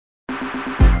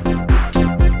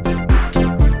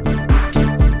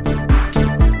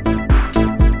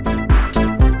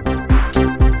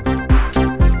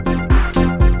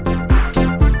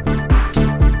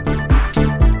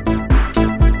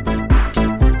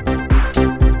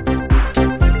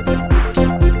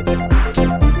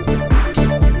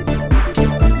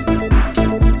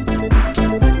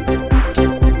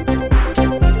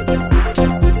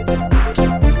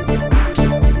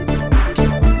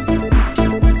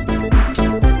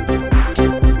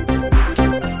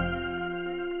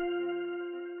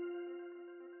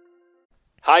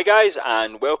Hi guys,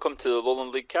 and welcome to the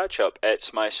Lowland League Catch-Up.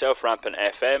 It's myself, Rampant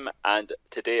FM, and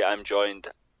today I'm joined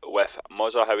with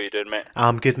Mozza. How are you doing, mate?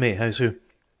 I'm good, mate. How's you?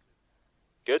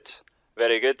 Good.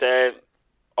 Very good.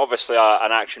 Obviously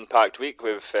an action-packed week.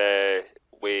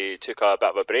 We took a bit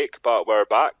of a break, but we're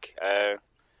back.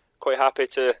 Quite happy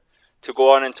to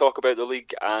go on and talk about the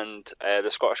league and the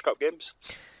Scottish Cup games.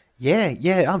 Yeah,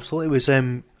 absolutely. It was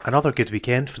another good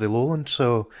weekend for the Lowland,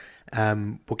 so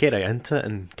we'll get right into it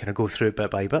and kind of go through it bit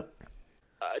by bit.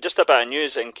 Just a bit of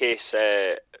news in case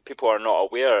people are not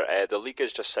aware. The league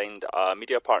has just signed a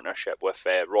media partnership with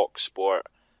Rock Sport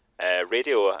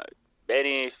Radio.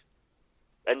 Any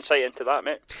insight into that,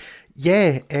 mate?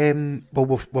 Yeah,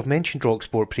 well, we've mentioned Rock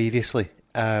Sport previously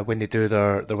when they do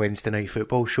their Wednesday night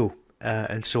football show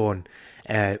and so on.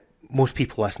 Most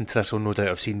people listening to this will no doubt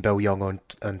have seen Bill Young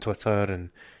on Twitter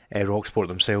and Rock Sport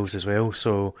themselves as well,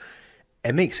 so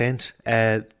it makes sense.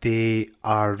 They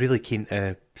are really keen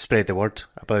to spread the word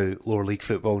about lower league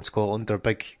football in Scotland. They're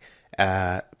big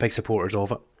supporters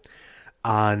of it.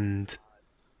 And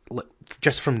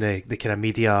just from the kind of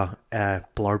media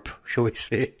blurb, shall we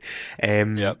say,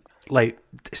 like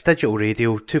it's digital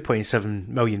radio, 2.7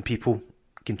 million people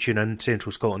can tune in,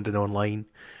 Central Scotland and online.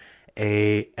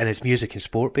 And it's music and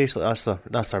sport, basically. That's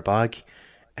their bag.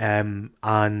 It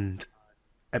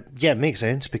makes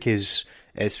sense because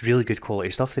it's really good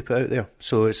quality stuff they put out there.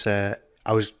 So it's I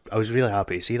was really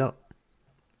happy to see that.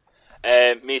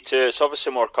 Me too. It's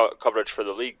obviously more coverage for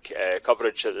the league,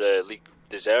 coverage that the league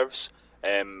deserves.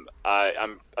 I'm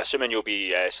assuming you'll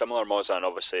be similar, Mozza, and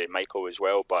obviously Michael as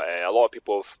well. But a lot of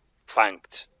people have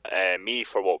thanked me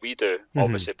for what we do,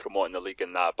 obviously promoting the league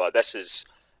and that. But this is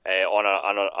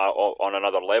on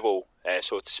another level,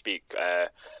 so to speak.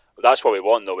 That's what we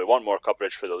want, though. We want more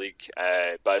coverage for the league,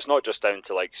 but it's not just down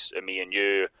to like me and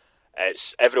you.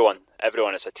 It's everyone.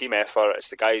 It's a team effort. It's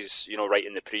the guys,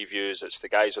 writing the previews. It's the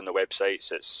guys on the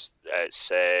websites. It's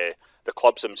the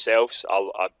clubs themselves.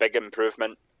 A big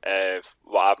improvement.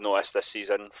 What I've noticed this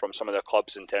season from some of the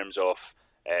clubs in terms of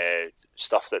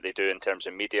stuff that they do in terms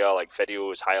of media, like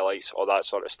videos, highlights, all that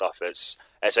sort of stuff. It's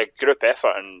a group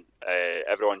effort, and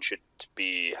everyone should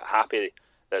be happy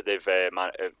that they've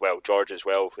George as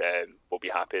well will be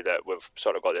happy that we've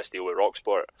sort of got this deal with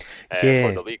Rocksport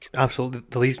for the league. Absolutely,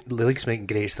 the league's making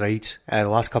great strides. The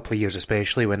last couple of years,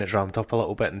 especially when it's ramped up a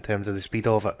little bit in terms of the speed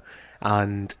of it,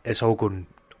 and it's all going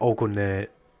the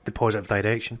positive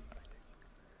direction.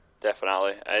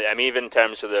 Definitely. I mean, even in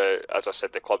terms of as I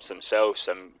said, the clubs themselves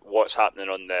and what's happening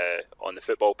on the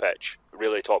football pitch,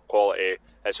 really top quality.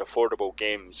 It's affordable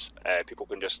games. People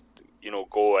can just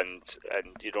go and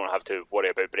you don't have to worry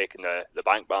about breaking the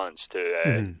bank balance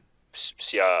to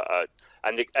see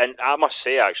and I must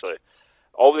say, actually,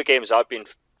 all the games I've been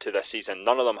to this season,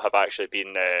 none of them have actually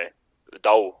been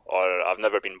dull, or I've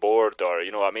never been bored, or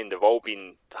they've all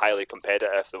been highly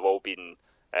competitive. They've all been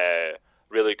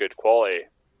really good quality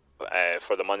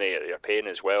for the money that you're paying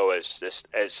as well. As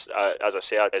I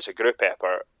say, it's a group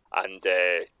effort, and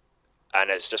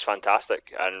it's just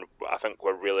fantastic, and I think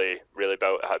we're really, really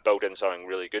building something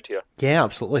really good here. Yeah,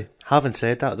 absolutely. Having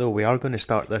said that, though, we are going to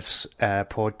start this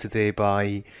pod today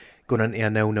by going into a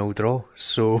 0-0 draw.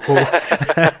 So,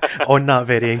 on that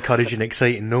very encouraging,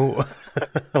 exciting note,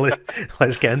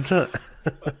 let's get into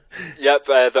it. Yep,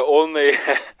 the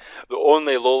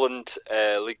only Lowland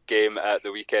League game at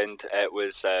the weekend, it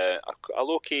was a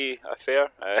low-key affair.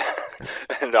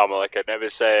 No, I'm only kidding. It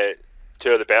was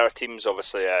two of the better teams,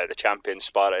 obviously, the champion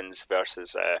Spartans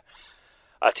versus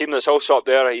a team that's also up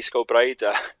there, East Kilbride,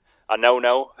 a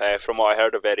 0-0, from what I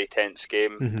heard, a very tense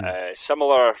game.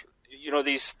 Similar,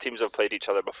 these teams have played each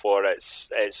other before.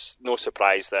 It's no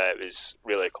surprise that it was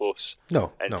really close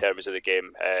in terms of the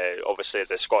game. Obviously,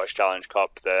 the Scottish Challenge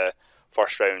Cup, the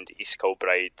first round, East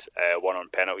Kilbride won on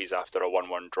penalties after a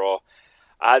 1-1 draw.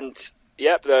 And,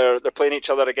 yep, they're playing each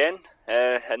other again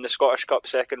in the Scottish Cup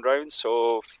second round,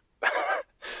 so...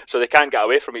 so they can't get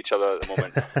away from each other at the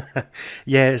moment.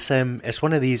 Yeah, it's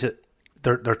one of these.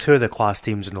 They're two of the class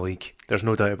teams in the league. There's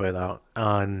no doubt about that,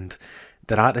 and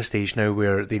they're at the stage now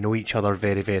where they know each other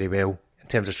very, very well. in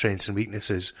terms of strengths and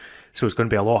weaknesses. So it's going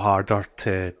to be a lot harder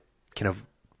to kind of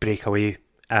break away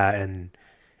and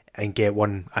get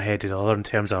one ahead of the other in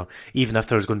terms of, even if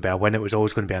there was going to be a win, it was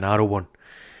always going to be a narrow one.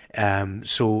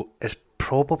 So it's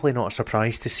probably not a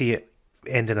surprise to see it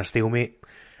end in a stalemate.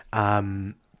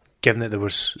 Given that there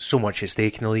was so much at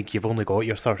stake in the league, you've only got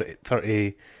your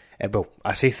 30 well,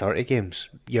 I say 30 games.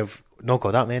 You've not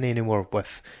got that many anymore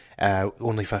with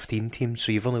only 15 teams,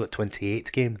 so you've only got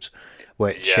 28 games,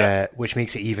 which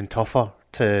makes it even tougher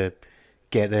to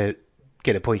get the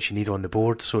points you need on the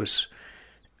board. So it's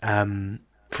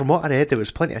from what I read, there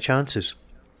was plenty of chances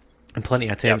and plenty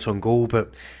of attempts on goal,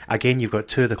 but again, you've got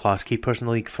two of the class keepers in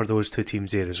the league for those two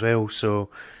teams there as well. So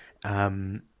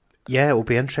it'll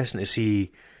be interesting to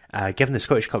see, given the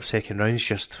Scottish Cup second round's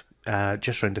just round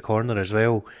the corner as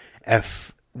well,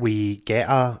 if we get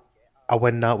a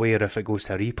win that way or if it goes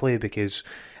to a replay, because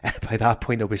by that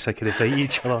point they'll be sick of the sight of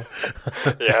each other.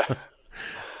 Yeah.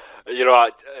 You know,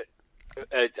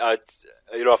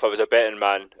 if I was a betting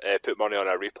man, put money on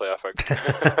a replay, I think.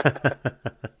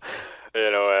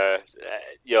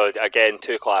 Again,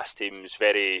 two class teams,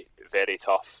 very, very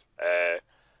tough. The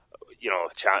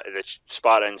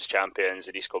Spartans, champions,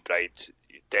 and East Kilbride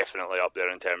definitely up there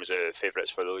in terms of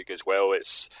favourites for the league as well.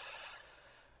 It's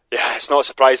not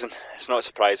surprising. It's not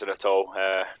surprising at all.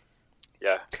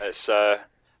 It's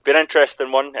been an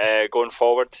interesting one going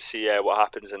forward to see what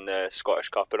happens in the Scottish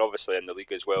Cup and obviously in the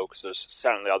league as well, because there's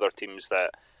certainly other teams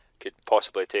that could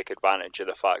possibly take advantage of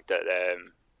the fact that they're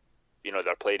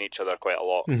playing each other quite a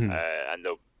lot, and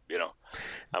they'll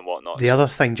and whatnot. The other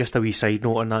thing, just a wee side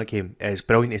note on that game, is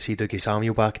brilliant to see Dougie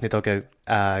Samuel back in the dugout,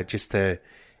 just to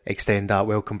extend that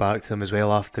welcome back to him as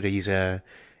well after his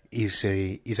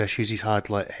issues he's had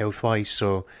health wise.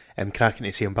 So cracking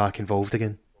to see him back involved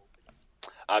again.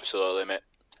 Absolutely, mate.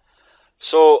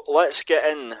 So let's get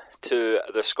into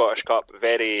the Scottish Cup.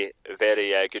 Very,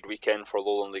 very good weekend for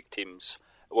Lowland League teams.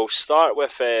 We'll start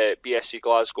with BSC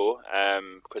Glasgow,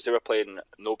 because they were playing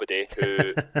Nobody,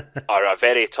 who are a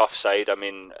very tough side. I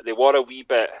mean, they were a wee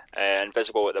bit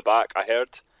invisible at the back, I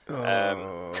heard.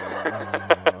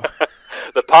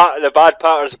 The bad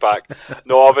patter's back.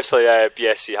 No, obviously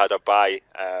BSC had a bye.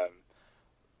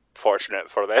 Fortunate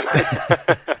for them.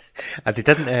 And they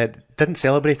didn't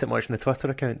celebrate it much on the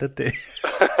Twitter account, did they?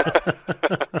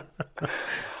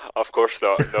 Of course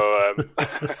not.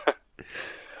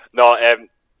 No.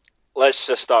 Let's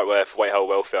just start with Whitehill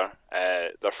Welfare.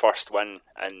 Their first win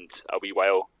in a wee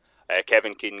while.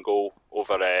 Kevin Keane goal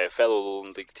over fellow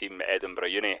Lowland League team Edinburgh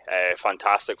Uni.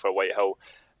 Fantastic for Whitehill.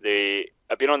 They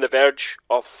have been on the verge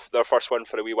of their first win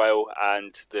for a wee while,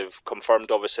 and they've confirmed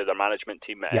obviously their management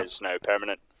team is now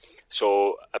permanent.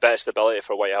 So a bit of stability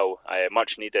for Whitehill,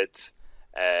 much needed.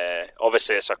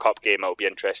 Obviously it's a cup game. It'll be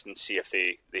interesting to see if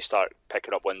they start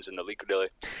picking up wins in the league, really.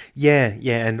 Yeah,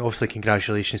 and obviously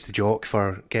congratulations to Jock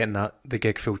for getting the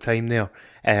gig full time there,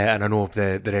 and I know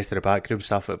the rest of the backroom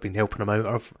staff that have been helping him out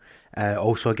have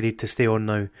also agreed to stay on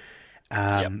now.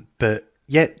 But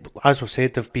yeah, as we've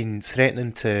said, they've been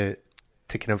threatening to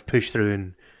kind of push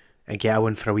through and get a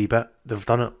win for a wee bit. They've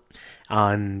done it,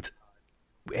 and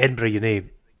Edinburgh Uni,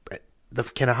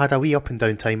 they've kind of had a wee up and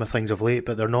down time of things of late,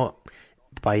 but they're not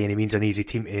by any means an easy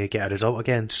team to get a result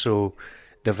against. So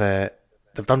they've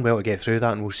done well to get through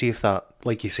that, and we'll see if that,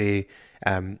 like you say,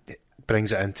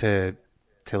 brings it into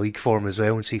league form as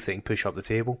well, and see if they can push up the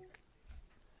table.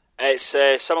 It's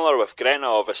similar with Gretna,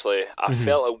 obviously. I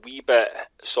felt a wee bit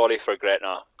sorry for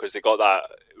Gretna because they got that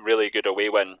really good away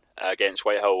win against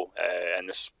Whitehill in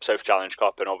the South Challenge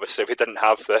Cup, and obviously we didn't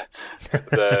have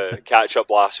the catch-up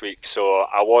last week, so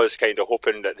I was kind of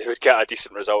hoping that they would get a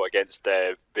decent result against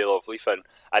Vale of Leithen,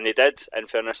 and they did, in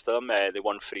fairness to them. They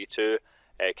won 3-2.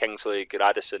 Kingsley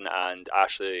Gradison and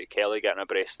Ashley Kelly getting a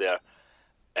brace there.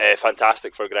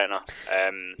 Fantastic for Gretna.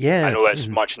 I know it's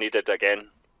much needed again.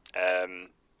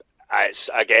 It's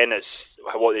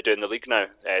what they do in the league now.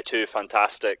 Two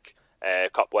fantastic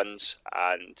cup wins,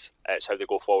 and it's how they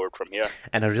go forward from here.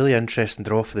 And a really interesting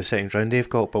draw for the second round they've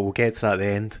got, but we'll get to that at the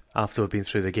end after we've been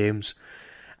through the games.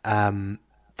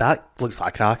 That looks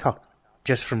like a cracker,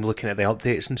 just from looking at the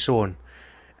updates and so on.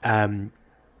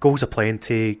 Goals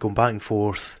aplenty, going back and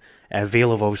forth.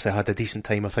 Vale have obviously had a decent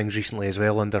time of things recently as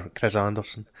well under Chris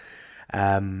Anderson.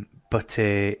 But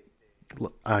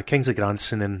Kingsley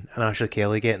Granson and Ashley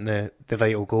Kelly getting the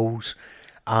vital goals,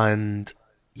 and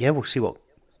we'll see what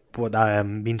that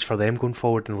means for them going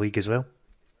forward in the league as well.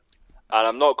 And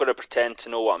I'm not going to pretend to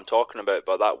know what I'm talking about,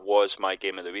 but that was my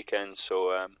game of the weekend,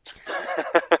 so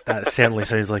that certainly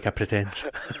sounds like a pretence.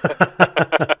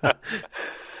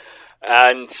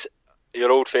 And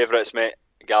your old favourites, mate,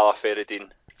 Gala Ferradine.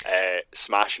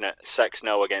 smashing it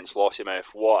 6-0 against Lossiemouth.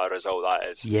 What a result that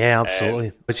is. Yeah, absolutely.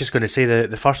 I was just going to say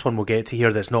the first one we'll get to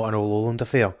here that's not an all-Lowland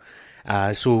affair.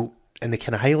 So in the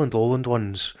kind of Highland Lowland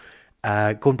ones,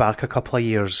 going back a couple of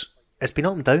years, it's been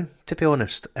up and down, to be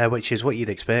honest, which is what you'd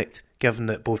expect, given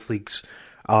that both leagues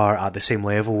are at the same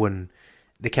level and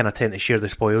they kind of tend to share the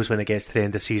spoils when it gets to the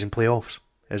end of season playoffs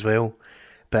as well.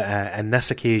 But in this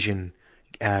occasion,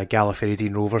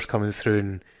 Gallifreydine Rovers coming through,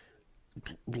 and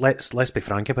let's be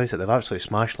frank about it, they've absolutely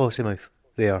smashed Lossiemouth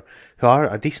there, who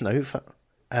are a decent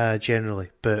outfit generally.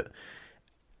 But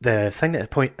the thing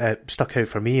that stuck out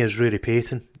for me is Rory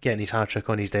Payton getting his hat-trick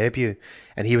on his debut,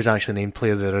 and he was actually named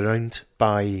Player of the Round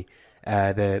by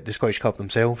the Scottish Cup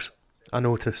themselves, I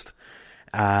noticed.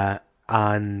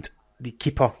 And the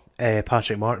keeper,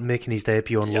 Patrick Martin, making his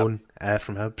debut on loan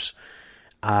from Hibs.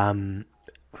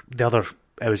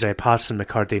 It was Patterson,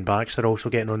 McCurdy and Baxter also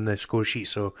getting on the score sheet,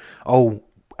 so all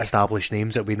established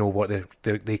names that we know what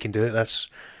they can do at this.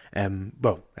 At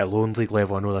Lowland League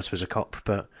level, I know this was a cup,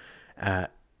 but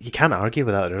you can't argue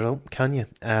with that result, can you?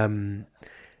 And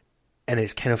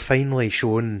it's kind of finally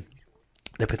shown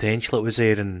the potential it was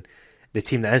there, and the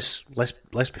team that is, let's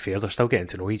be fair, they're still getting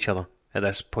to know each other at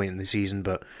this point in the season,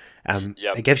 but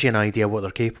it gives you an idea what they're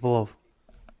capable of.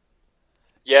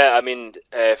 Yeah, I mean,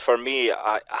 for me,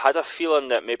 I had a feeling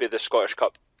that maybe the Scottish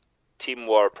Cup team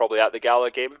were probably at the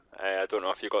Gala game. I don't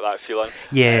know if you got that feeling.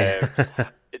 Yeah.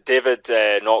 David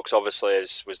Knox obviously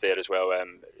was there as well.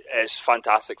 It's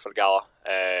fantastic for Gala.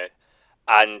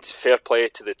 And fair play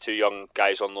to the two young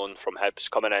guys on loan from Hibs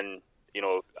coming in.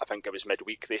 I think it was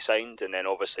midweek they signed, and then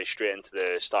obviously straight into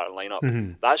the starting lineup.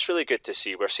 Mm-hmm. That's really good to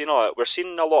see. We're seeing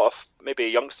a lot of maybe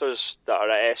youngsters that are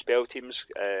at SPL teams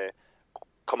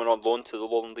coming on loan to the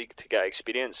Lowland League to get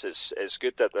experience. It's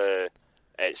good that the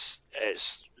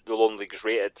Lowland League's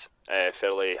rated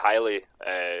fairly highly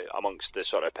amongst the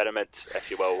sort of pyramid, if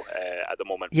you will, at the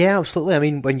moment. Yeah, absolutely. I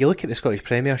mean, when you look at the Scottish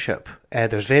Premiership,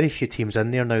 there's very few teams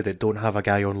in there now that don't have a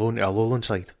guy on loan to a Lowland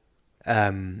side.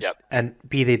 And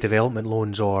be they development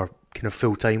loans or kind of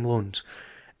full-time loans.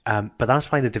 But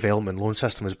that's why the development loan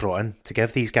system was brought in, to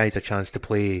give these guys a chance to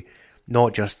play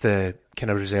not just the kind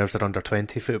of reserves or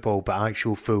under-20 football, but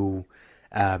actual full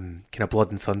kind of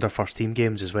blood and thunder first team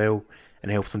games as well,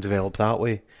 and help them develop that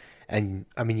way. And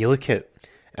I mean, you look at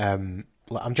I'm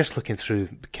just looking through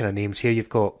kind of names here. You've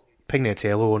got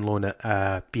Pignatello on loan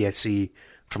at BSC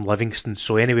from Livingston,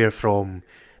 so anywhere from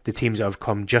the teams that have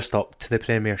come just up to the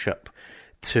Premiership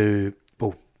to,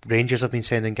 Rangers have been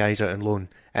sending guys out on loan.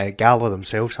 Gala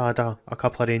themselves had a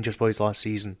couple of Rangers boys last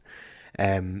season.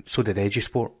 So did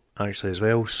Edgysport actually as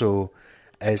well. So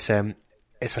it's a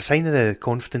sign of the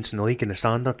confidence in the league and the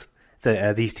standard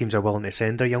that these teams are willing to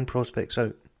send their young prospects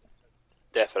out.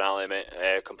 Definitely,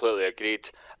 mate. Completely agreed.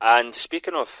 And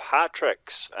speaking of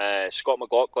hat-tricks, Scott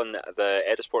McLaughlin, the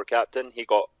Eddysport captain, he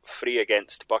got 3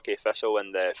 against Buckie Thistle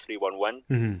in the 3-1 win.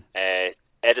 Mm-hmm.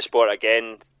 Eddysport,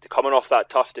 again, coming off that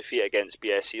tough defeat against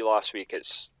BSC last week,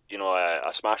 it's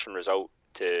a smashing result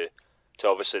to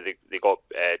obviously they got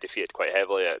defeated quite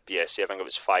heavily at BSC. I think it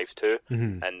was 5-2.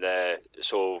 Mm-hmm. And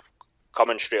so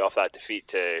coming straight off that defeat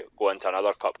to go into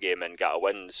another cup game and get a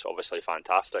win is obviously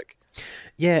fantastic.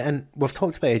 Yeah, and we've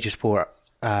talked about Edgysport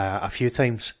a few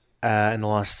times in the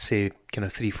last, say, kind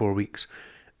of 3-4 weeks.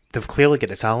 They've clearly got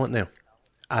the talent there,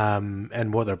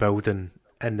 and what they're building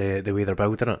and the way they're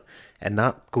building it, and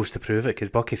that goes to prove it, because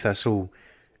Buckie Thistle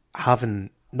having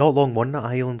not long won that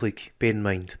Highland League, bear in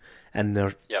mind, and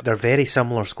they're very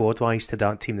similar squad wise to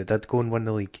that team that did go and win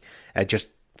the league.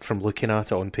 Just from looking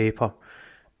at it on paper,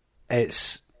 they're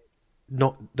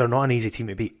not an easy team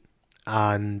to beat,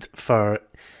 and by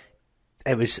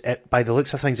the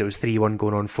looks of things, it was 3-1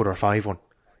 going on 4 or 5-1.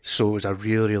 So it was a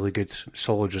really, really good,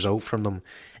 solid result from them.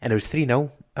 And it was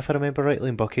 3-0, if I remember rightly,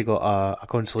 and Buckie got a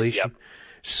consolation. Yep.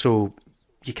 So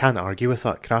you can't argue with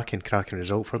that. Cracking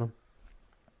result for them.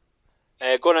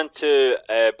 Going into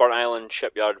Burnt Island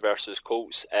Shipyard versus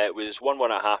Colts, it was 1-1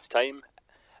 at half time.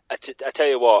 I tell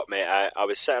you what, mate, I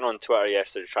was sitting on Twitter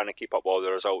yesterday trying to keep up all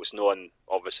the results, knowing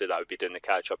obviously that I would be doing the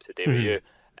catch up today with you.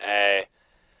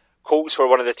 Colts were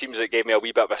one of the teams that gave me a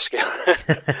wee bit of a scare.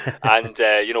 And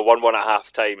 1-1 at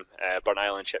half time, Burnt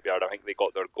Island Shipyard, I think they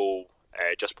got their goal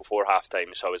just before half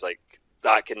time, so I was like,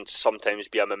 that can sometimes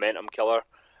be a momentum killer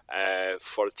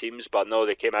for teams, but no,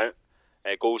 they came out.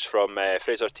 Goals from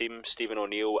Fraser Team, Stephen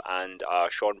O'Neill and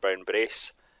Sean Brown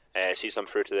brace sees them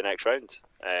through to the next round.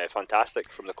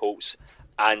 Fantastic from the Colts.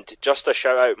 And just a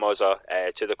shout out, Mozza,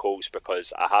 to the Colts,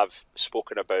 because I have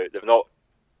spoken about, they've not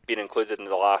been included in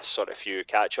the last sort of few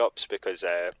catch-ups because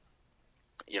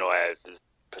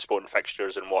postponing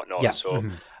fixtures and whatnot. Yeah. So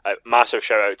massive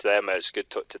shout out to them. It's good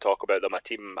to talk about them. A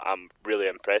team I'm really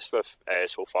impressed with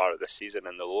so far this season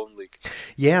in the Lowland League.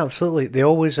 Yeah, absolutely. They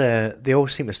always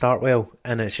seem to start well,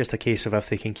 and it's just a case of if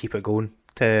they can keep it going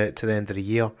to the end of the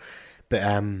year. But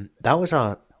that was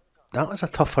a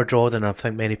tougher draw than I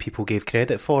think many people gave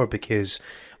credit for, because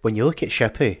when you look at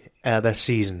Shippey this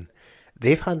season,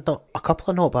 they've had a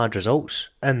couple of not bad results,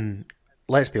 and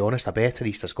let's be honest, a better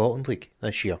East of Scotland League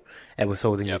this year with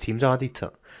all the new teams added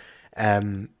to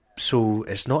it. So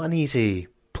it's not an easy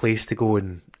place to go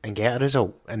and get a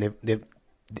result, and they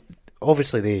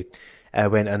obviously they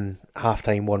went in half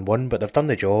time 1-1, but they've done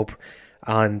the job.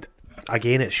 And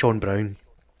again, it's Sean Brown,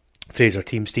 Fraser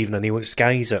Team, Stephen O'Neill. It's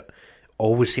guys that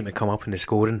always seem to come up in the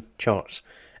scoring charts,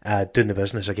 doing the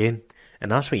business again,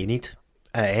 and that's what you need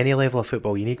at any level of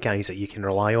football. You need guys that you can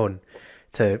rely on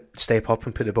to step up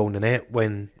and put the ball in the net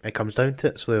when it comes down to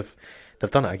it. So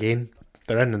they've done it again.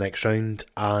 They're in the next round,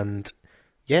 and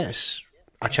yes,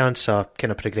 a chance of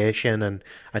kind of progression and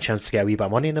a chance to get a wee bit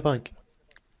of money in the bank.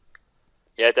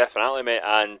 Yeah, definitely, mate.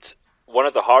 And one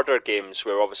of the harder games,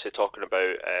 we're obviously talking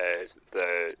about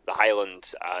the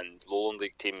Highland and Lowland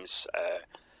League teams.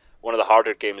 One of the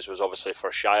harder games was obviously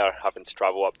for Shire, having to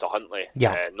travel up to Huntly.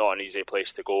 Yeah. Not an easy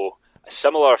place to go.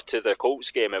 Similar to the Colts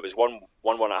game, it was 1-1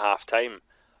 at half time,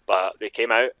 but they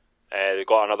came out. They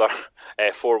got another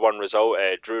 4-1 result.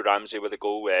 Drew Ramsey with a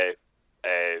goal.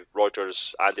 Andy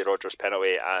Rogers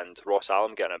penalty, and Ross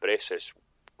Allen getting a brace. It's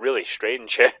really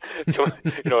strange.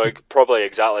 Probably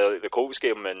exactly like the Colts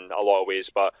game in a lot of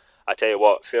ways, but I tell you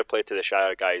what, fair play to the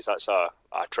Shire guys. That's a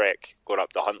trek going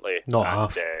up to Huntly. Not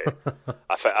half.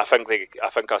 I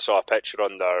think I saw a picture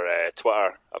on their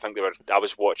Twitter. I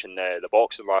was watching the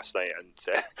boxing last night,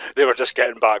 and they were just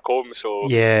getting back home. So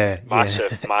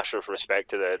massive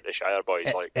respect to the Shire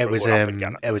boys.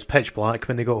 It was pitch black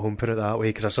when they got home. Put it that way,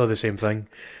 because I saw the same thing.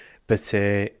 But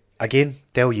again,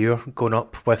 Del Ure going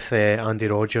up with Andy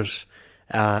Rogers,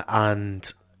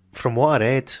 and from what I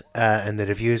read in the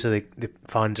reviews of the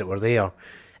fans that were there,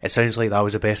 it sounds like that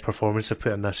was the best performance they've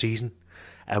put in this season,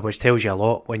 which tells you a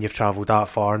lot when you've travelled that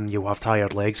far and you'll have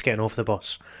tired legs getting off the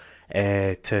bus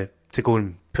to go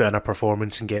and put in a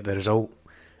performance and get the result.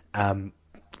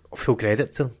 Full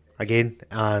credit to them again,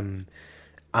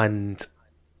 and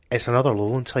it's another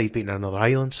Lowland side beating another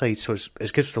Highland side, so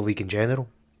it's good for the league in general.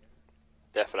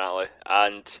 Definitely.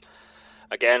 And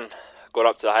again, going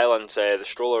up to the Highlands, the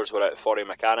Strollers were at Forey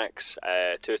Mechanics,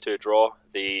 2-2 draw.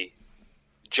 They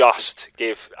just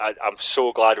gave... I'm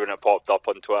so glad when it popped up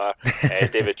on Twitter.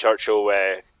 David Churchill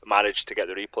managed to get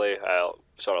the replay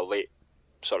sort of late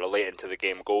into the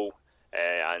game goal,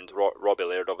 and Robbie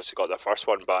Laird obviously got their first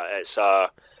one, but it's a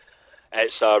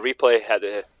replay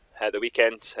at the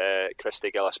weekend,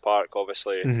 Christie Gillis Park,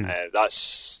 obviously.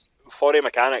 That's Forey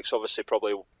Mechanics, obviously,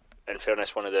 probably, in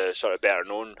fairness, one of the sort of better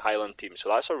known Highland teams, so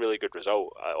that's a really good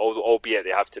result, albeit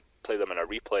they have to play them in a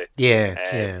replay.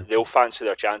 They'll fancy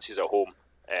their chances at home,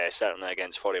 certainly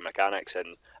against Forey Mechanics,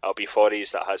 and it'll be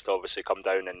Forey's that has to obviously come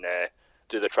down and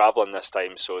do the travelling this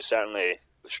time, so certainly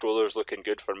Strollers looking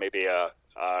good for maybe a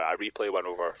replay win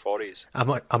over Forey's.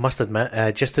 I must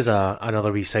admit, just as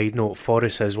another wee side note,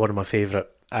 Forest is one of my favourite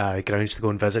grounds to go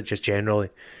and visit, just generally.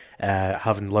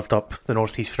 Having lived up the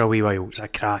North East for a wee while, it's a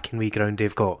cracking wee ground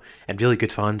they've got, and really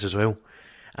good fans as well.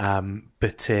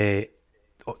 But the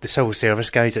civil service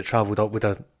guys that travelled up would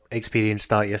have experienced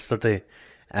that yesterday,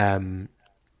 given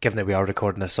that we are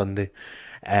recording this Sunday.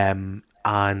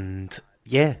 And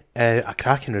yeah, a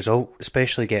cracking result,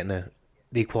 especially getting the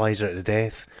equaliser at the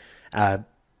death.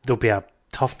 There'll be a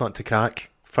tough nut to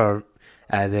crack for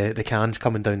the Cans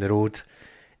coming down the road.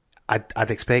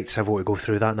 I'd expect Civil to go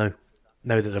through that now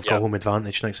that they've got home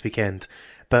advantage next weekend.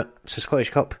 But it's a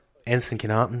Scottish Cup, anything can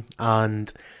happen,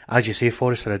 and as you say,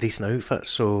 Forest are a decent outfit,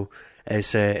 so it's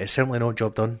certainly not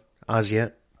job done as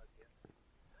yet.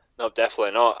 No,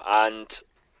 definitely not. And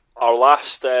our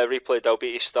last replay,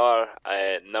 Dalbeattie Star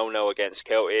 0-0 against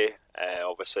Kelty.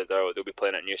 Obviously they'll be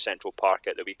playing at New Central Park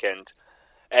at the weekend.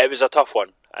 It was a tough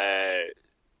one.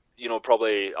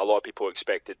 Probably a lot of people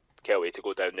expected Kelty to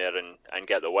go down there and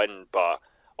get the win, but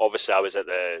obviously I was at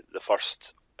the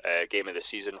first game of the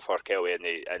season for Kelty,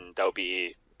 and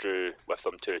Dalbeattie drew with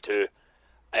them 2-2.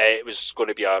 It was going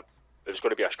to be a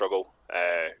struggle.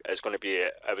 It was going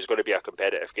to be a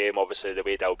competitive game. Obviously, the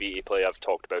way Dalbeattie play, I've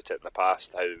talked about it in the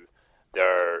past, how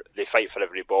they fight for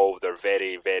every ball. They're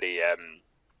very, very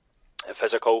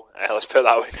physical. Let's put it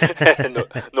that way.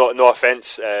 No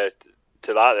offence to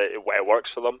that. It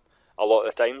works for them a lot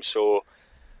of the time. So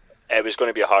it was going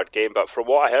to be a hard game. But from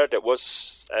what I heard, it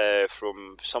was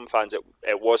from some fans.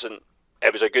 It wasn't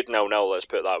it was a good 0-0, let's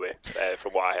put it that way,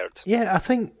 from what I heard. Yeah, I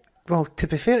think, well, to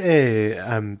be fair to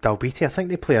Dalbeattie, I think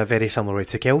they play a very similar way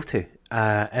to Kelty.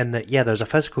 And that, yeah, there's a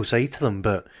physical side to them,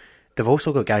 but they've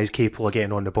also got guys capable of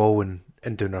getting on the ball and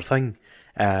doing their thing.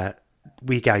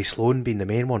 Wee Guy Sloan being the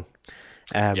main one.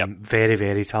 Very,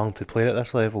 very talented player at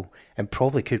this level, and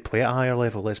probably could play at a higher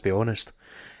level, let's be honest.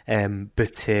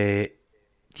 But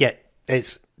yeah,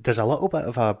 there's a little bit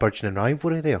of a burgeoning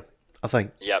rivalry there, I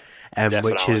think. Yep,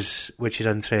 which is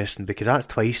interesting, because that's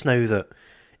twice now that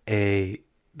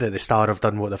the Star have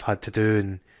done what they've had to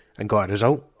do and got a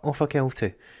result off of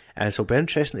Kelty. So it'll be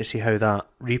interesting to see how that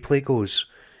replay goes.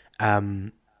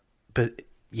 But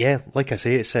yeah, like I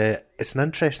say, it's an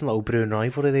interesting little brewing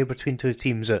rivalry there between two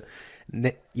teams that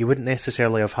you wouldn't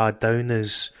necessarily have had down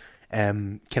as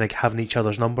kind of having each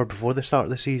other's number before the start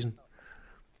of the season.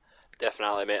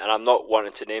 Definitely, mate. And I'm not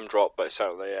wanting to name drop, but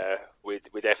certainly we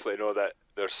definitely know that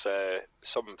there's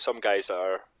some guys that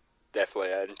are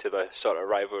definitely into the sort of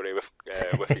rivalry with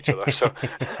each other. So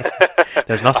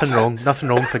there's nothing wrong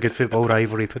with a good football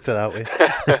rivalry, put it that way.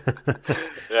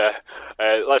 Yeah,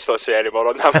 let's not say any more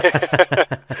on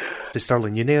that. The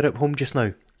Stirling Uni are at home just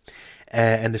now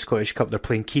in the Scottish Cup. They're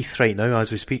playing Keith right now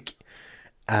as we speak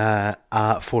at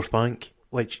Forthbank,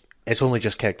 which it's only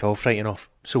just kicked off right enough,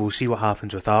 so we'll see what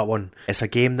happens with that one. It's a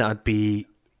game that I'd be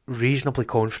reasonably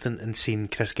confident in seeing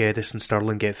Chris Geddes and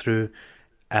Stirling get through.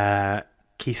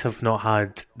 Keith have not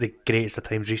had the greatest of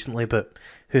times recently, but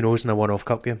who knows in a one-off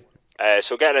cup game.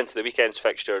 So getting into the weekend's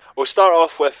fixture, we'll start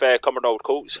off with Cumbernauld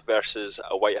Colts versus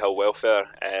Whitehill Welfare.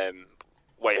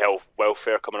 Whitehill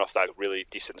Welfare coming off that really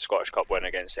decent Scottish Cup win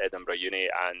against Edinburgh Uni,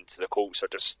 and the Colts are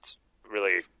just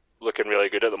really looking really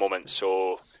good at the moment,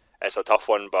 so it's a tough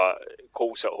one. But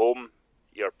Colts at home,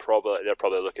 they're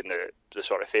probably looking the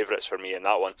sort of favourites for me in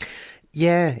that one.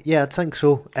 Yeah, I think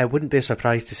so. I wouldn't be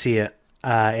surprised to see it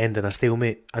end in a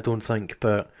stalemate, I don't think,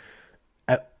 but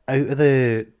out of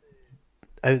the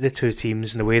two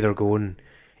teams and the way they're going,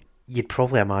 you'd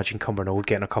probably imagine Cumbernauld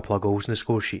getting a couple of goals in the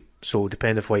score sheet, so it'll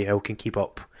depend if Whitehill can keep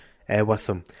up with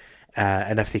them,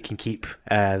 and if they can keep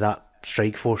that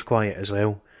strike force quiet as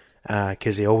well,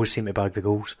 because they always seem to bag the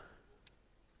goals.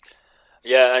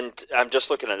 Yeah, and I'm just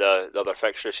looking at the other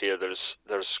fixtures here.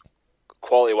 There's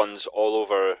quality ones all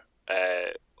over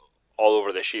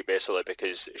the sheet, basically,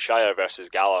 because Shire versus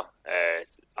Gala,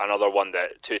 another one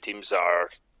that two teams are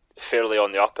fairly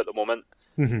on the up at the moment.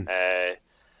 Mm-hmm.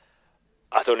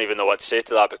 I don't even know what to say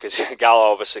to that, because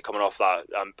Gala obviously coming off that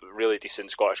really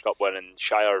decent Scottish Cup win, and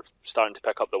Shire starting to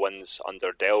pick up the wins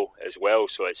under Dell as well.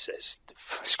 So it's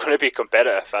going to be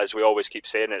competitive, as we always keep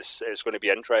saying. It's going to be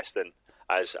interesting,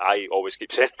 as I always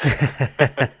keep saying.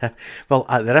 Well,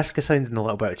 at the risk of sounding a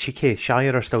little bit cheeky,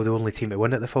 Shire are still the only team to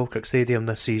win at the Falkirk Stadium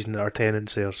this season that are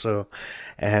tenants there, so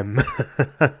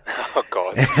oh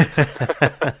God.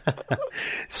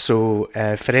 So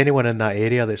for anyone in that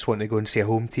area that's wanting to go and see a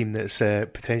home team that's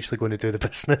potentially going to do the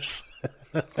business,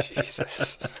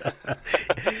 Jesus.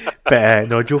 But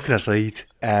no, joking aside,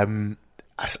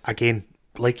 again,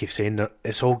 like you've saying,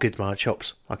 it's all good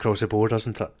matchups across the board,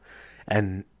 isn't it?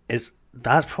 And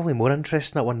that's probably more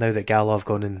interesting, that one, now that Gala have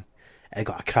gone and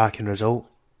got a cracking result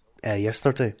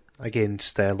yesterday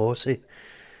against Lossy.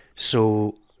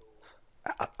 So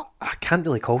I can't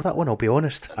really call that one, I'll be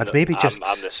honest. I'm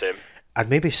the same. I'd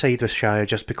maybe side with Shire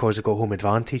just because they've got home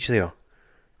advantage there.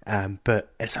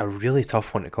 But it's a really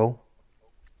tough one to call.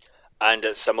 And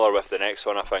it's similar with the next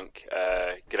one, I think.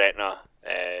 Gretna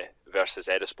versus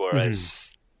Edisport. Mm-hmm.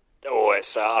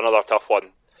 It's another tough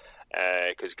one,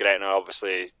 because Gretna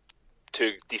obviously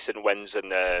two decent wins in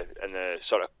the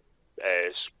sort of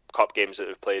cup games that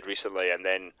they've played recently, and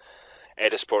then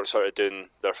Edisport sort of doing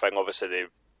their thing. Obviously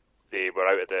they were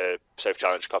out of the South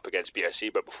Challenge Cup against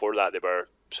BSC, but before that they were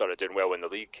sort of doing well in the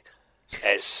league.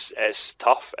 It's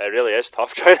tough. It really is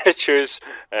tough trying to choose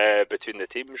between the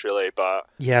teams, really. But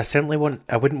yeah,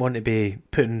 I wouldn't want to be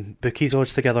putting bookies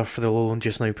odds together for the Lowland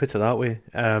just now, put it that way.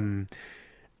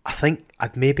 I think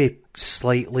I'd maybe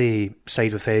slightly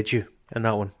side with Edu in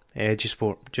that one,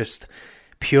 Edusport, just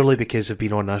purely because they've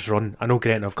been on this run. I know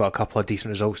Gretna have got a couple of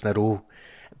decent results in a row,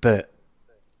 but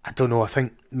I don't know, I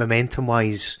think momentum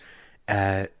wise,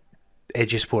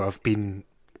 Edusport have been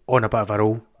on a bit of a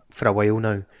roll for a while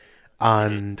now,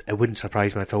 and it wouldn't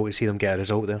surprise me at all to see them get a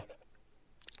result there.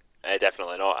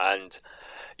 Definitely not. And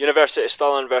University of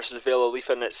Stirling versus Vale of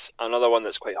Leithen, it's another one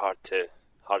that's quite hard to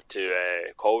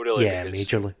call, really. Yeah,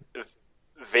 majorly.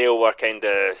 Vale were kind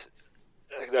of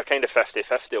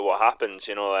 50-50 what happens.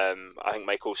 I think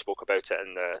Michael spoke about it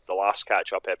in the last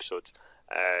catch-up episode.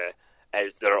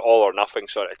 They're all or nothing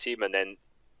sort of team, and then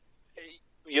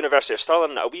University of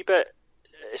Stirling a wee bit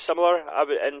similar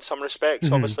in some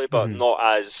respects, obviously, but not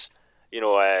as,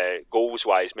 goals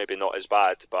wise, maybe not as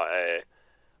bad. But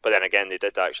then again, they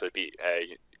did actually beat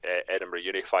Edinburgh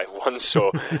Uni 5-1.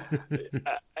 So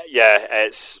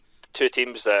it's two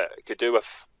teams that could do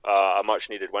with a much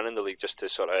needed win in the league just to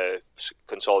sort of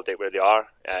consolidate where they are,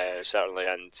 certainly,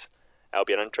 and it'll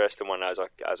be an interesting one, as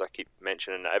I keep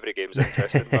mentioning. Every game's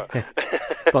interesting.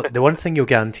 But the one thing you'll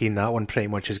guarantee in that one pretty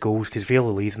much is goals, because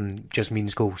Vale Leithen just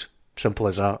means goals. Simple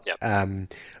as that.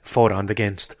 Yep. For and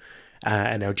against.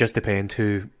 And it'll just depend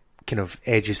who kind of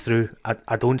edges through.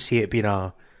 I don't see it being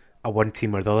a one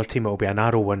team or the other team. It'll be a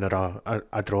narrow win or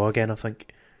a draw again, I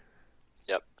think.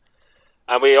 Yep.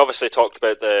 And we obviously talked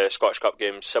about the Scottish Cup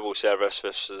games, Civil Service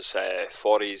versus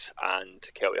Forries and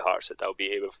Kelty Hearts at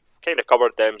Dalbeattie. We've kind of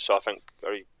covered them, so I think,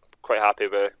 are you quite happy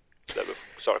with that we've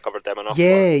sort of covered them enough?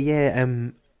 Yeah.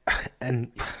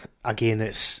 And again,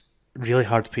 it's really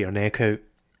hard to put your neck out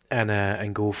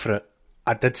and go for it.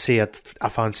 I did say I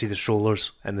fancy the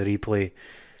Strollers in the replay.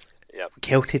 Yep.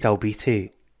 Kelty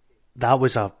Dalbeattie, that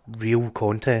was a real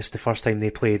contest the first time they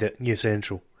played at New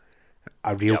Central.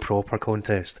 A real proper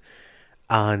contest.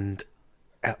 And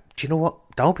do you know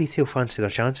what? Dalbeattie will fancy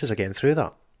their chances of getting through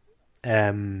that.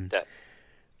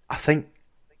 I think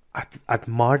I'd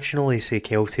marginally say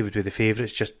Kelty would be the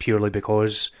favourites just purely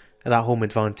because of that home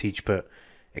advantage, but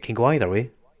it can go either way.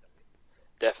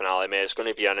 Definitely, mate. It's going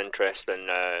to be an interesting.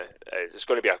 It's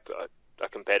going to be a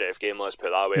competitive game. Let's put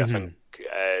it that way. I think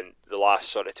the last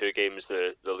sort of two games,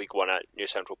 the League One at New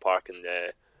Central Park and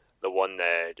the one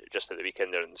just at the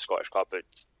weekend there in the Scottish Cup.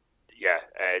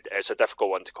 It's a difficult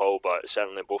one to call, but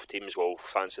certainly both teams will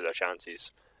fancy their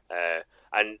chances.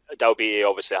 And Dalbeattie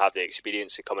obviously have the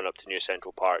experience of coming up to New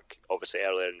Central Park, obviously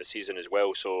earlier in the season as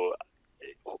well. So,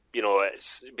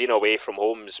 it's being away from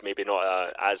home's maybe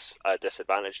not as a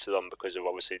disadvantage to them because they've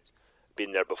obviously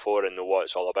been there before and know what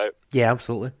it's all about. Yeah,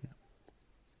 absolutely.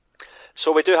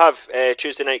 So we do have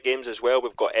Tuesday night games as well.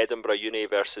 We've got Edinburgh Uni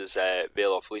versus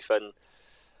Vale of Leithen.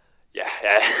 Yeah.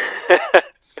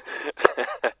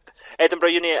 Edinburgh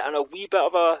Uni in a wee bit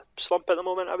of a slump at the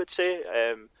moment, I would say.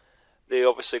 They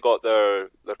obviously got their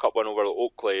cup win over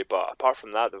Oakley, but apart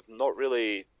from that, they've not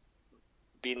really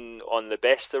been on the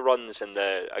best of runs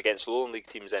against Lowland League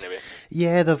teams anyway.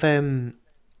 Yeah, they've had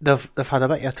a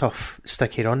bit of a tough,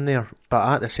 sticky run there,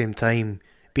 but at the same time,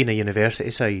 being a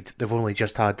university side, they've only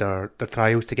just had their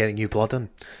trials to get new blood in,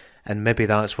 and maybe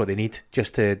that's what they need,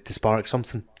 just to spark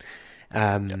something,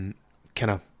 kind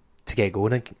of to get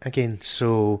going again.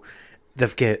 So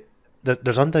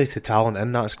there's undoubted talent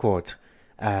in that squad.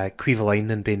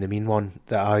 Cuivalinen being the main one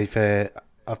that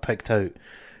I've picked out,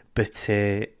 but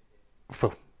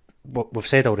what we've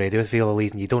said already with Vale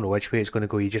Leithen, you don't know which way it's going to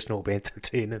go. You just know it'll be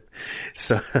entertaining.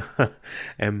 So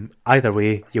either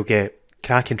way, you'll get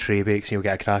cracking tray bakes and you'll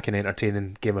get a cracking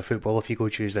entertaining game of football if you go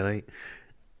Tuesday night.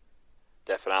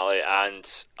 Definitely,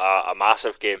 and a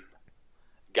massive game,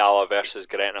 Gala versus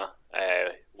Gretna.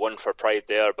 One for pride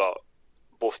there, but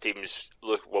both teams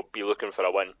will be looking for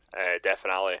a win.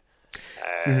 Definitely.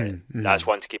 That's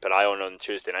one to keep an eye on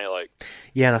Tuesday night.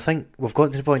 Yeah, and I think we've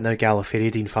got to the point now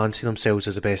Gallifreydine fancy themselves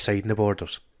as the best side in the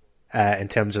Borders in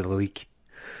terms of the league.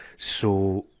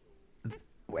 So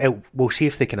we'll see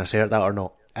if they can assert that or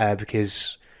not,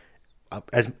 because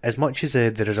as much as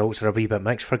the results are a wee bit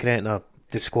mixed for Gretna,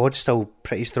 the squad's still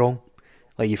pretty strong.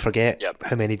 You forget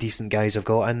how many decent guys have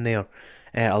got in there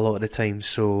a lot of the time.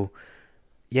 So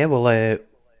yeah, we'll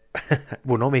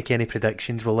not make any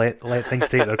predictions. We'll let things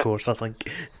take their course, I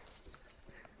think.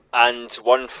 And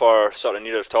one for sort of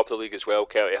near the top of the league as well,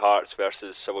 Kelty Hearts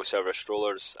versus Civil Service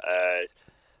Strollers.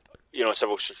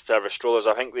 Civil Service Strollers,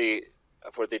 I think they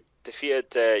were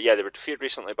defeated. They were defeated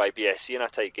recently by BSC in a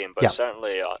tight game, but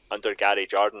certainly under Gary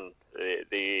Jardine,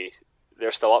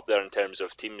 they're still up there in terms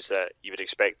of teams that you would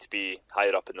expect to be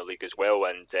higher up in the league as well.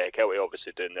 And Kelty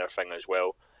obviously doing their thing as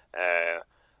well.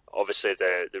 Obviously,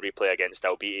 the replay against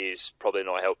Dalbeattie has probably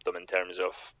not helped them in terms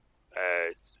of,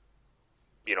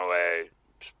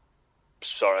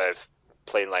 sort of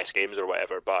playing less games or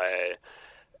whatever. But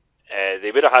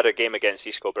they would have had a game against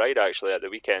East Kilbride actually at the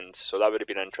weekend, so that would have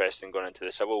been interesting going into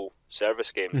the civil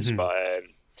service games. But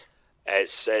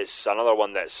it's another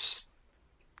one that's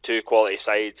two quality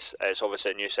sides. It's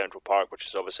obviously at New Central Park, which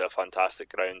is obviously a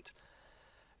fantastic ground.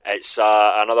 It's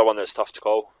another one that's tough to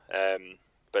call.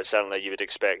 But certainly you would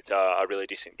expect a really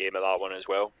decent game at that one as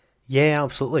well. Yeah,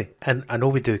 absolutely. And I know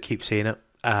we do keep saying it,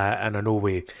 and I know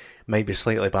we might be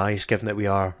slightly biased given that we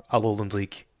are a Lowland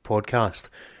League podcast,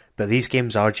 but these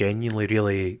games are genuinely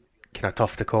really kind of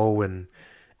tough to call, and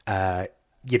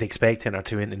you'd expect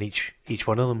entertainment in each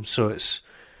one of them. So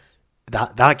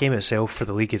that game itself for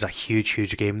the league is a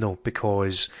huge game though,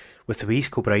 because with the way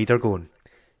East Kilbride are going,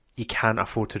 you can't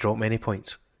afford to drop many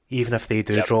points. Even if they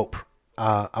do drop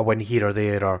a win here or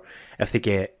there, or if they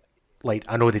get, like,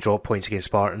 I know they drop points against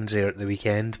Spartans there at the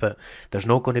weekend, but there's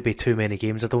not going to be too many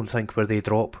games, I don't think, where they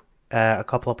drop a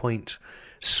couple of points.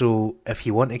 So if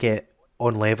you want to get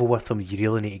on level with them, you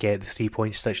really need to get the 3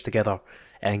 points stitched together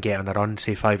and get on a run,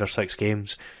 say 5 or 6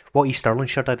 games. What East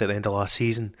Stirlingshire did at the end of last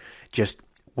season, just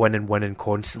winning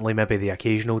constantly, maybe the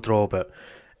occasional draw, but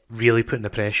really putting the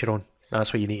pressure on.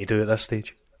 That's what you need to do at this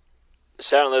stage.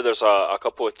 Certainly there's a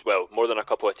couple of, well, more than a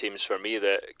couple of teams for me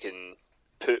that can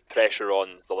put pressure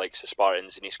on the likes of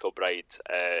Spartans and East Kilbride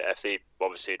if they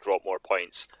obviously drop more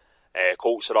points.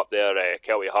 Colts are up there,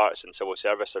 Kelty Hearts and Civil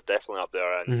Service are definitely up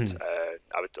there, and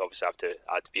I would obviously have to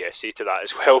add BSC to that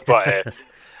as well, but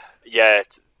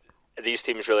these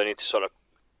teams really need to sort of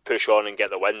push on and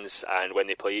get the wins, and when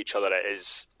they play each other it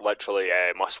is literally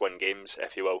must-win games,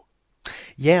 if you will.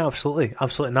 Yeah, absolutely,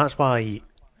 and that's why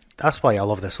I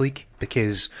love this league,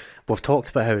 because we've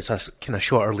talked about how it's a kind of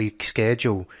shorter league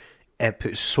schedule. It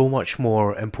puts so much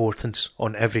more importance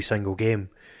on every single game,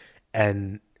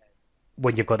 and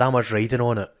when you've got that much riding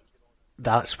on it,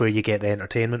 that's where you get the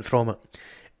entertainment from it.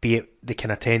 Be it the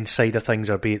kind of tense side of things,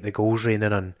 or be it the goals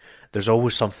raining in, there's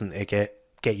always something to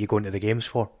get you going to the games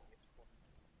for.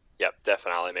 Yep,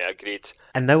 definitely, mate, agreed.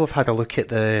 And now we've had a look at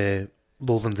the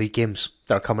Lowland League games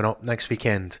that are coming up next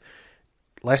weekend.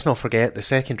 Let's not forget the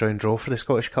second round draw for the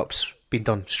Scottish Cup's been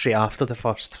done straight after the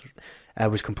first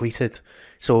was completed.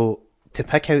 So to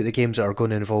pick out the games that are going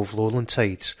to involve Lowland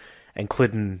sides,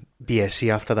 including BSC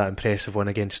after that impressive one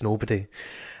against nobody,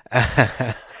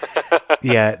 the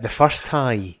first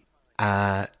tie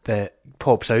that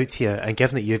pops out to you, and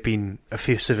given that you've been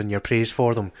effusive in your praise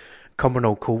for them,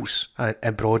 Cumbernauld Colts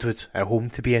in Broadwood at home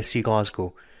to BSC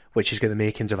Glasgow, which has got the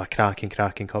makings of a cracking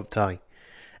cup tie.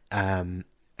 And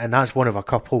that's one of a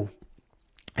couple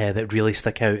that really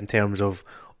stick out in terms of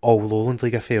all Lowland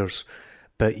League affairs.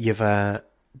 But you've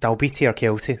Dalbeattie or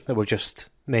Kelty that we've just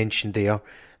mentioned there.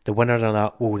 The winner of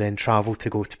that will then travel to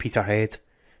go to Peterhead,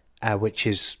 which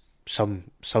is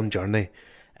some journey,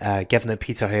 given that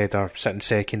Peterhead are sitting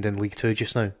second in League 2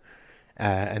 just now,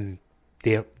 and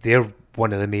they're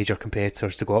one of the major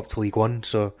competitors to go up to League 1,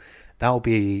 so that'll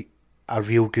be a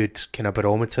real good kind of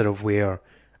barometer of where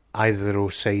either of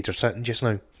those sides are sitting just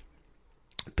now.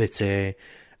 But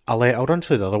I'll run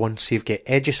through the other ones. So you've got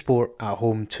Edgesport at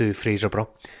home to Fraserburgh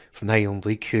from the Highland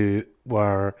League, who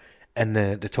were in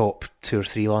the top 2 or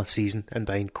 3 last season and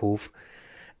behind Cove.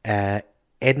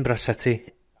 Edinburgh City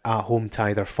at home to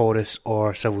either Forest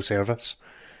or Civil Service.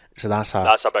 So that's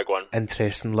a big one.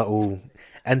 Interesting little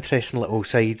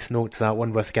side note to that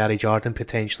one, with Gary Jordan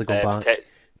potentially going back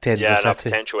to Edinburgh City. And a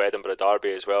potential Edinburgh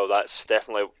derby as well. That's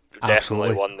definitely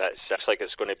one that looks like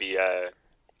it's going to be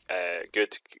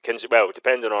good. Well,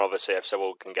 depending on obviously if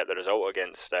Civil can get the result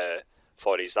against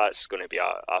Forest, that's going to be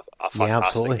a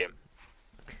fantastic game.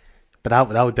 But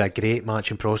that would be a great match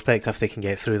in prospect if they can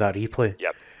get through that replay.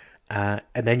 Yep.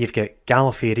 And then you've got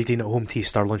Gallifrey at home to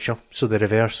East Stirlingshire, so the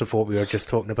reverse of what we were just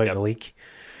talking about in the league.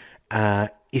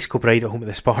 East Kilbride at home to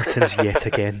the Spartans yet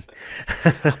again.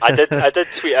 I did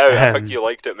tweet out. I think you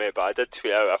liked it, mate, but I did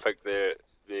tweet out. I think they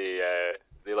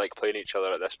like playing each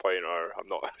other at this point, or I'm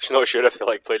not sure if they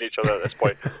like playing each other at this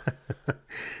point.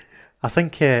 I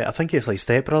think it's like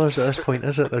Step Brothers at this point,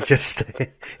 is it? They're just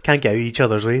can't get out of each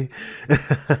other's way.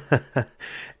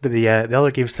 But the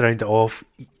other games to round it off,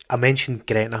 I mentioned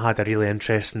Gretna had a really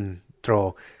interesting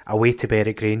draw away to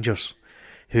Berwick Rangers,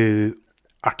 who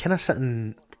are kind of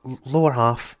sitting lower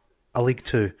half of League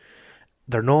 2.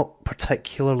 They're not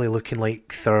particularly looking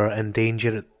like they're in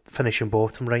danger at finishing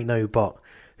bottom right now, but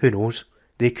who knows?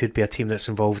 They could be a team that's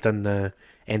involved in the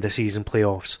end of season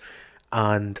playoffs.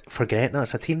 And for Gretna,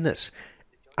 it's a team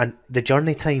and the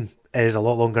journey time is a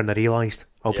lot longer than I realised,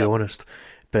 I'll be honest.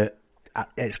 But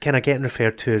it's kind of getting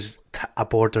referred to as a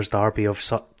Borders derby of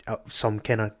some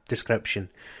kind of description.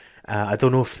 I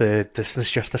don't know if the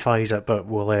distance justifies it, but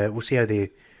we'll see how they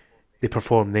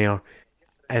perform there.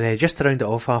 And just to round it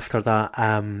off after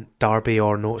that, derby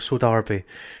or not so derby,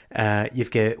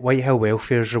 you've got Whitehill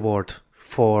Welfare's reward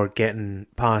for getting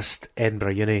past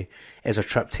Edinburgh Uni is a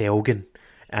trip to Elgin,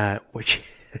 which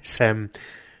is I'm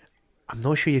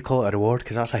not sure you call it a reward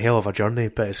because that's a hell of a journey,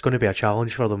 but it's going to be a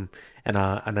challenge for them and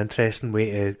an interesting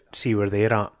way to see where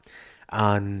they're at.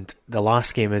 And the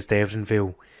last game is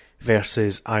Devonvale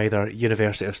versus either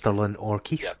University of Stirling or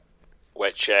Keith. Yep.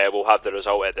 Which we'll have the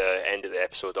result at the end of the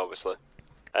episode, obviously.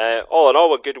 All in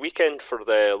all, a good weekend for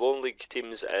the Lowland League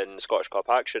teams in Scottish Cup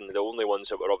action. The only ones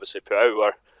that were obviously put out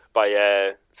were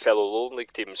by fellow Lowland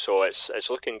League teams, so it's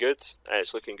looking good.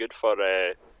 It's looking good for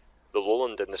the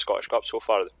Lowland in the Scottish Cup so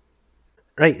far.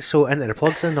 Right, so into the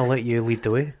plugs then, I'll let you lead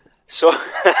the way. So,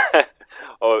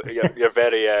 you're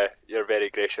very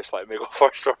gracious. Let me go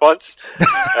first for once.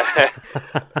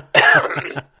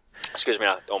 Excuse me,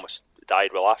 I almost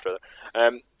died with laughter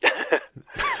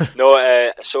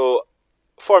there. So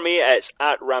for me, it's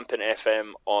at Rampant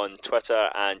FM on Twitter,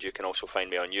 and you can also find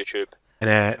me on YouTube.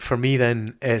 And for me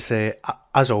then, it's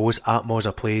as always at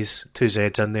Moza Plays, 2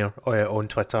 Z's in there on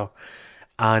Twitter.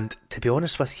 And to be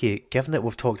honest with you, given that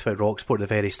we've talked about Rocksport at the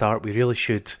very start, we really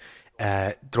should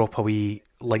drop a wee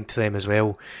link to them as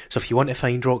well. So if you want to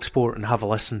find Rocksport and have a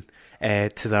listen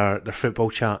to their football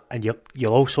chat, and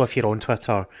you'll also, if you're on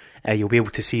Twitter, you'll be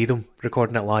able to see them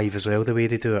recording it live as well, the way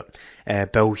they do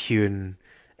it. Bill, Hugh and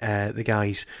the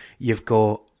guys. You've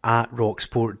got at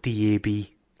Rocksport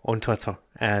DAB on Twitter.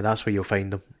 That's where you'll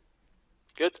find them.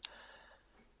 Good.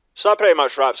 So that pretty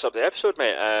much wraps up the episode,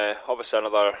 mate. Obviously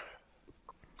another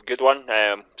good one.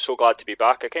 So glad to be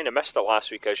back. I kind of missed it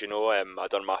last week, as you know. I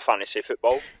done my fantasy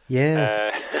football.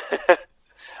 Yeah.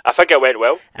 I think it went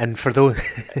well. And for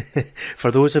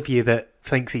those of you that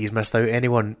think that he's missed out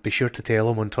anyone, be sure to tell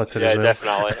him on Twitter as well. Yeah,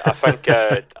 definitely.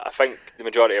 I think the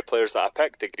majority of players that I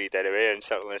picked agreed anyway, and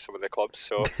certainly some of the clubs.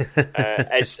 So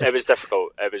it was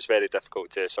difficult. It was very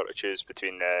difficult to sort of choose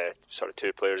between sort of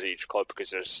 2 players at each club,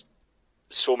 because there's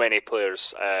so many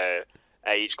players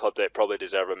at each club that probably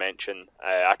deserve a mention.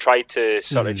 I tried to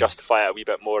sort of justify it a wee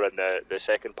bit more in the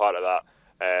second part of that.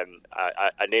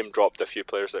 I name dropped a few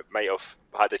players that might have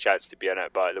had a chance to be in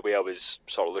it, but the way I was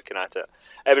sort of looking at it,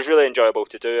 it was really enjoyable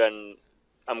to do, and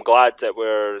I'm glad that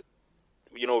we're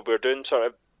doing sort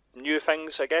of new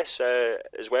things, I guess,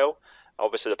 as well.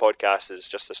 Obviously, the podcast is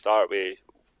just the start. We're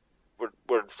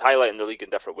highlighting the league in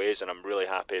different ways, and I'm really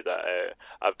happy that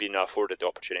I've been afforded the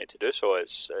opportunity to do so.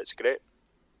 It's great.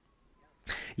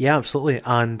 Yeah, absolutely.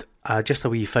 And just a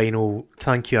wee final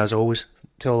thank you, as always,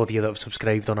 to all of you that have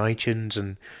subscribed on iTunes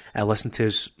and listened to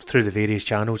us through the various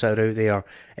channels that are out there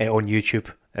on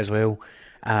YouTube as well.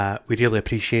 We really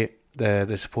appreciate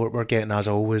the support we're getting, as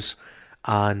always,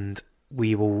 and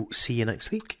we will see you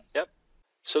next week. Yep.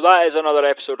 So that is another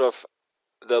episode of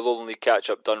the Lowland League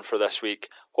catch-up done for this week.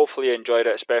 Hopefully you enjoyed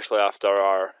it, especially after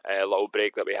our little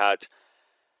break that we had.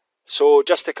 So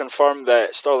just to confirm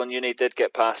that Stirling Uni did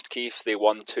get past Keith, they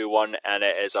won 2-1, and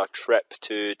it is a trip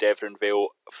to Devon Vale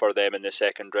for them in the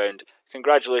second round.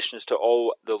 Congratulations to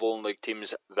all the Lowland League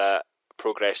teams that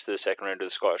progressed to the second round of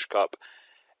the Scottish Cup.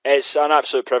 It's an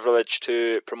absolute privilege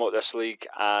to promote this league,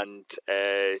 and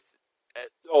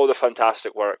all the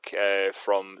fantastic work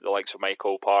from the likes of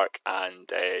Michael Park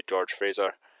and George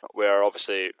Fraser. We're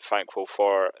obviously thankful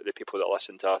for the people that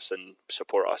listen to us and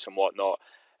support us and whatnot.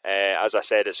 As I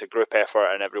said, it's a group effort,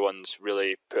 and everyone's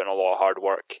really putting a lot of hard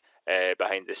work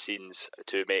behind the scenes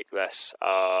to make this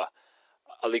a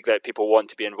league that people want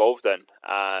to be involved in.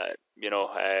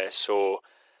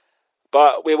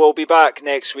 But we will be back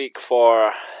next week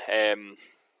for a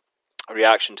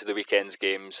reaction to the weekend's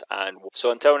games, and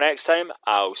so until next time,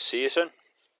 I'll see you soon.